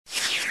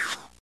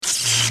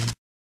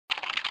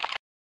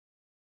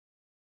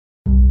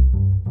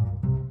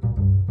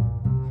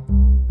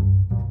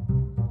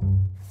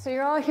So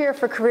you're all here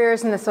for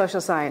careers in the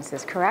social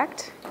sciences,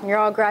 correct? You're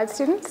all grad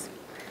students?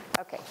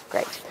 Okay,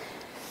 great.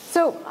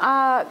 So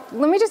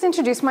let me just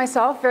introduce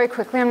myself very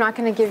quickly. I'm not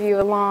going to give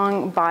you a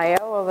long bio,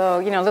 although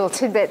little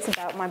tidbits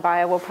about my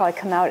bio will probably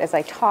come out as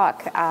I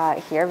talk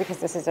here, because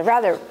this is a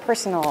rather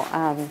personal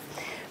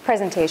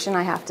presentation,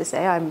 I have to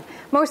say. I'm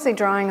mostly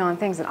drawing on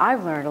things that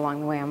I've learned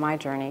along the way on my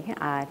journey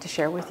to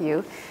share with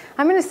you.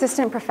 I'm an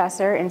assistant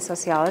professor in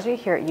sociology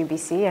here at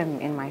UBC. I'm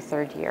in my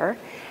third year,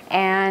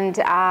 and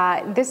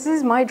this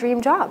is my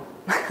dream job.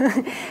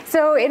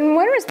 So in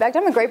one respect,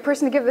 I'm a great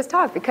person to give this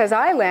talk, because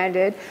I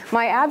landed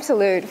my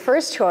absolute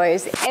first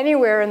choice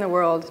anywhere in the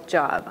world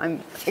job.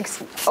 I'm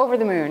over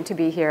the moon to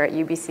be here at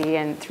UBC,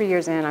 and 3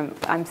 years in,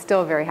 I'm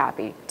still very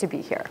happy to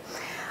be here.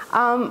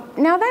 Now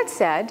that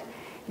said,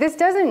 this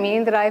doesn't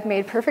mean that I've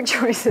made perfect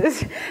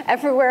choices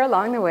everywhere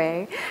along the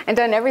way and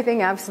done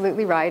everything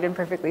absolutely right and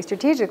perfectly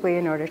strategically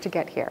in order to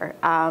get here.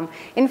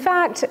 In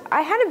fact,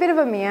 I had a bit of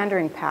a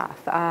meandering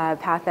path, a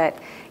path that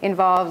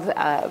involved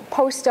a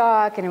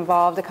postdoc and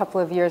involved a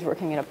couple of years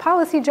working at a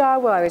policy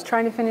job while I was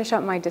trying to finish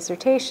up my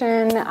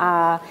dissertation.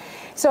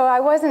 So I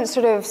wasn't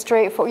sort of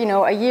straightforward,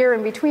 a year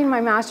in between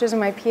my master's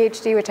and my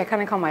PhD, which I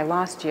kind of call my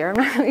lost year. I'm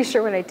not really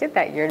sure what I did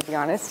that year, to be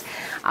honest.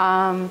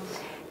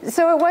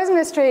 So it wasn't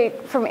a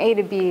straight from A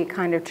to B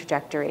kind of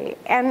trajectory.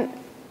 And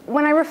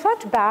when I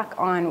reflect back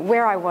on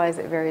where I was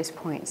at various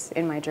points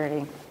in my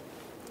journey,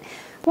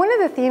 one of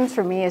the themes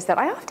for me is that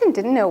I often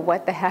didn't know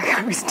what the heck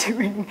I was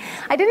doing.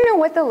 I didn't know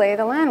what the lay of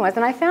the land was.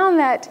 And I found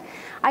that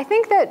I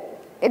think that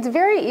it's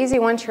very easy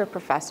once you're a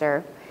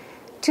professor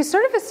to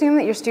sort of assume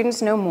that your students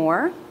know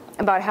more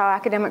about how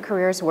academic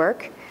careers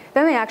work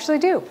than they actually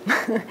do.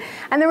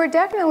 And there were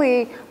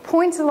definitely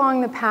points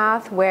along the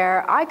path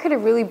where I could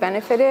have really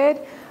benefited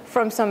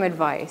from some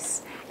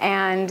advice.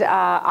 And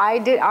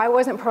I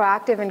wasn't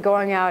proactive in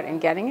going out and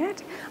getting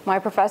it. My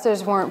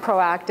professors weren't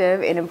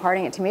proactive in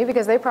imparting it to me,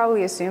 because they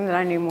probably assumed that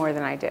I knew more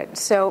than I did.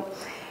 So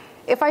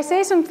if I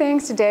say some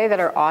things today that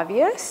are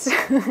obvious,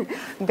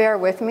 bear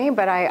with me,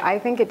 but I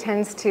think it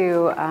tends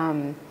to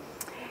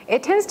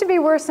be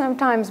worth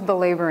sometimes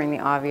belaboring the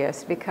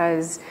obvious,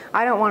 because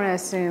I don't want to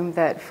assume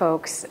that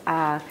folks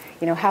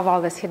have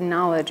all this hidden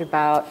knowledge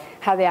about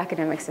how the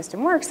academic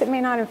system works. It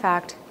may not, in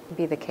fact,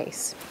 be the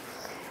case.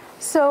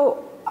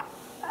 So,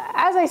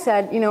 as I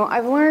said,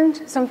 I've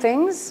learned some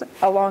things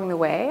along the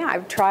way.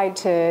 I've tried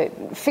to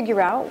figure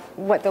out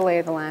what the lay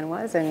of the land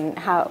was and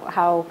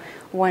how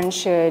one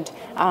should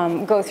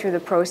go through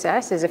the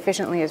process as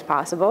efficiently as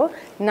possible.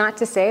 Not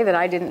to say that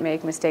I didn't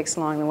make mistakes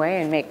along the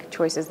way and make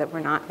choices that were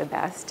not the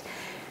best.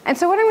 And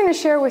so what I'm going to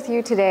share with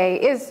you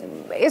today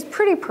is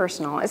pretty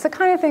personal. It's the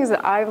kind of things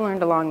that I've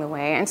learned along the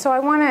way. And so I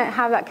want to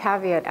have that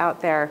caveat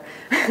out there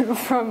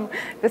from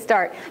the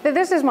start, that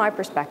this is my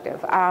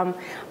perspective.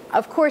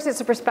 Of course, it's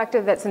a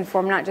perspective that's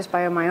informed not just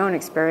by my own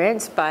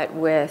experience, but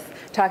with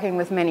talking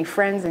with many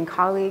friends and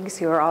colleagues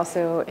who are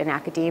also in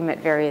academia at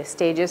various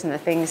stages, and the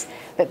things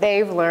that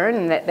they've learned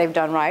and that they've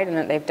done right and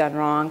that they've done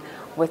wrong,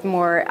 with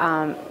more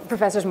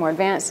professors more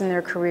advanced in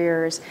their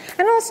careers,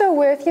 and also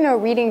with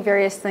reading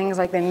various things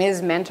like the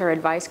Ms. Mentor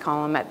advice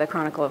column at the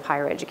Chronicle of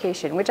Higher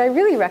Education, which I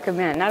really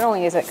recommend. Not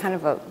only is it kind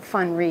of a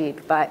fun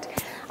read, but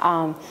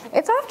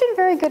it's often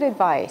very good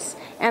advice.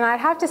 And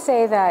I'd have to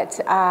say that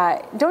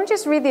don't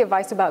just read the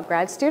advice about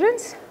grad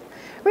students.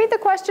 Read the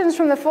questions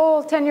from the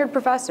full tenured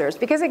professors,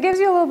 because it gives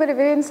you a little bit of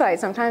insight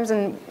sometimes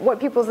in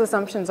what people's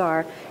assumptions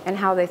are and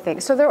how they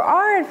think. So there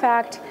are, in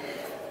fact,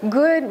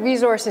 good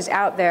resources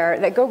out there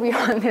that go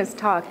beyond this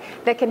talk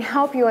that can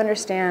help you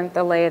understand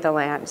the lay of the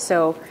land.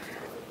 So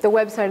the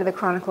website of the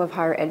Chronicle of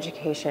Higher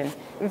Education,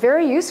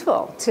 very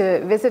useful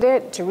to visit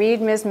it, to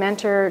read Ms.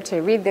 Mentor,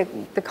 to read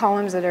the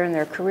columns that are in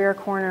their career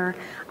corner,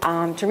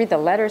 to read the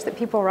letters that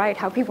people write,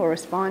 how people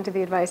respond to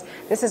the advice.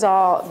 This is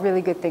all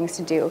really good things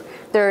to do.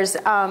 There's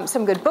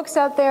some good books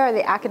out there.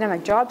 The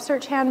Academic Job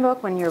Search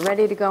Handbook, when you're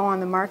ready to go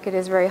on the market,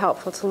 is very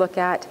helpful to look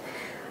at.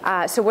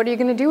 So what are you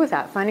going to do with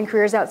that? Finding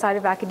careers outside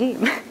of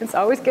academia. It's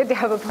always good to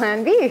have a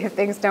plan B if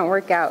things don't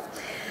work out.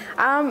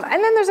 And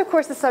then there's, of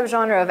course, the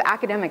subgenre of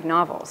academic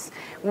novels,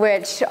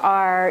 which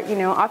are,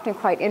 often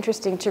quite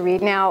interesting to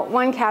read. Now,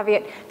 one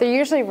caveat, they're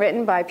usually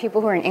written by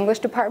people who are in English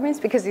departments,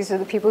 because these are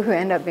the people who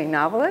end up being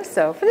novelists.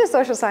 So for the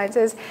social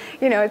sciences,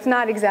 it's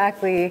not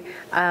exactly,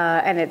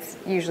 and it's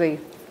usually,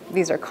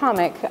 these are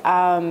comic,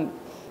 a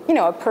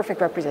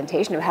perfect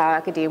representation of how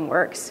academia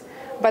works.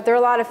 But they're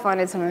a lot of fun,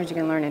 and sometimes you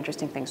can learn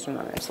interesting things from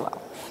them as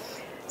well.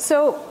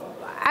 So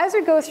as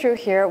we go through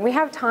here, we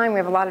have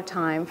a lot of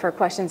time for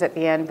questions at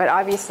the end, but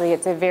obviously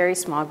it's a very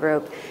small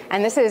group,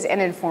 and this is an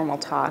informal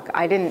talk.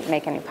 I didn't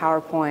make any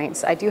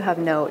PowerPoints. I do have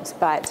notes,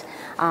 but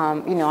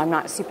I'm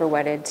not super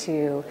wedded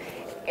to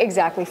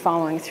exactly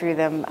following through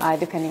them,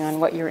 depending on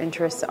what your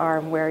interests are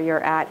and where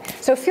you're at.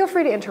 So feel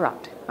free to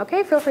interrupt.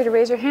 Okay, feel free to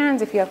raise your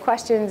hands if you have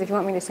questions, if you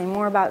want me to say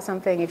more about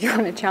something, if you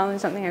want to challenge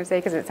something I say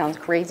because it sounds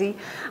crazy.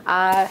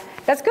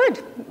 That's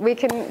good. We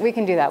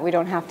can do that. We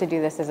don't have to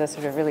do this as a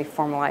sort of really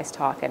formalized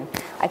talk, and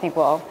I think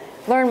we'll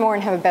learn more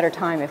and have a better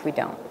time if we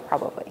don't,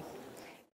 probably.